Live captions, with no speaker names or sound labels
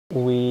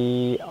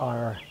We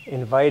are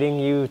inviting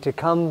you to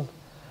come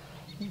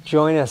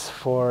join us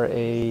for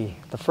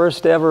the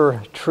first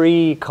ever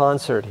tree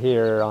concert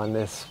here in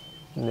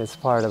this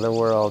part of the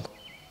world.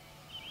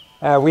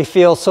 We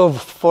feel so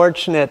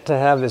fortunate to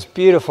have this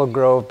beautiful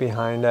grove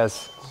behind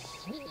us.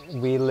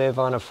 We live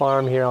on a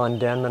farm here on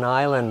Denman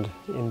Island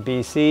in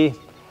BC.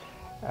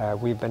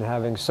 We've been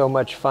having so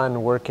much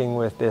fun working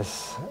with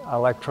this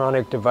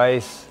electronic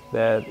device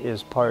that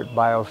is part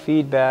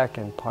biofeedback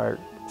and part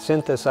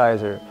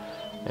synthesizer.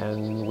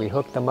 And we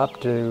hook them up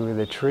to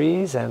the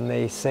trees and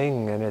they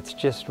sing, and it's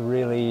just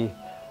really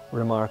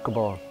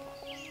remarkable.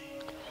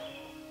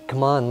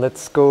 Come on,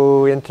 let's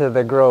go into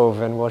the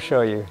grove and we'll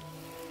show you.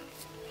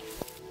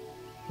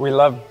 We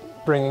love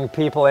bringing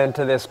people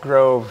into this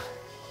grove.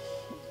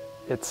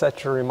 It's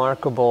such a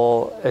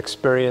remarkable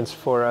experience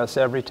for us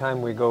every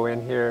time we go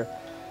in here.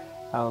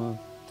 5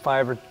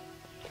 or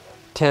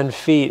 10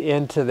 feet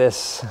into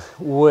this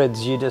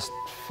woods, you just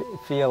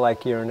feel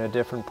like you're in a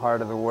different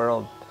part of the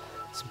world.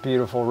 It's a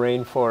beautiful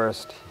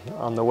rainforest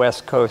on the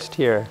west coast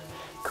here.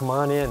 Come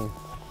on in.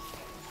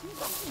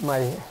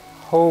 My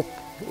hope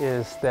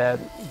is that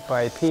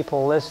by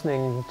people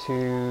listening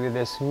to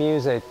this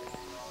music,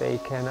 they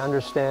can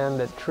understand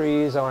that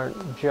trees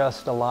aren't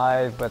just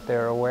alive, but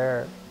they're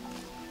aware.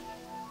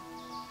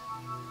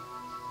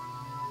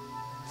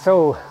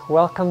 So,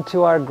 welcome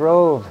to our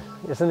grove.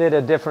 Isn't it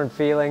a different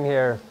feeling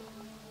here?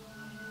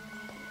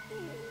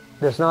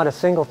 There's not a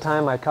single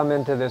time I come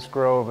into this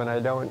grove and I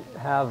don't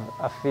have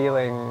a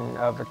feeling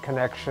of a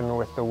connection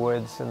with the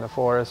woods and the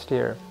forest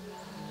here.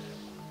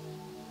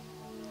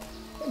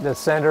 The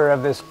center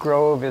of this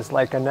grove is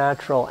like a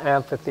natural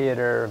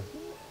amphitheater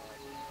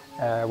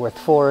with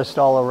forest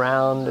all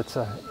around. It's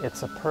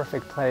a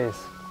perfect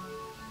place.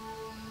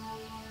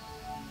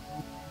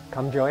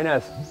 Come join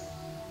us.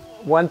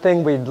 One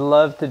thing we'd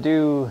love to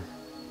do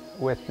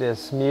with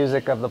this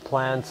Music of the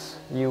Plants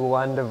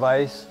U1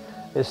 device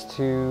is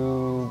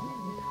to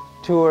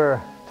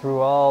tour through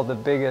all the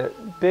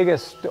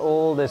biggest,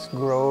 oldest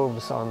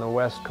groves on the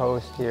west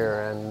coast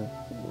here and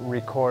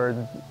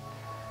record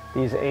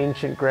these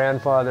ancient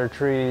grandfather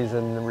trees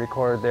and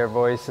record their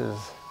voices.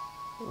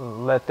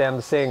 Let them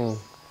sing.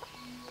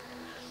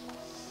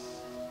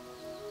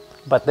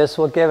 But this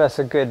will give us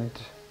a good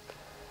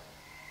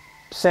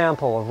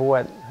sample of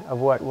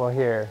what we'll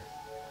hear.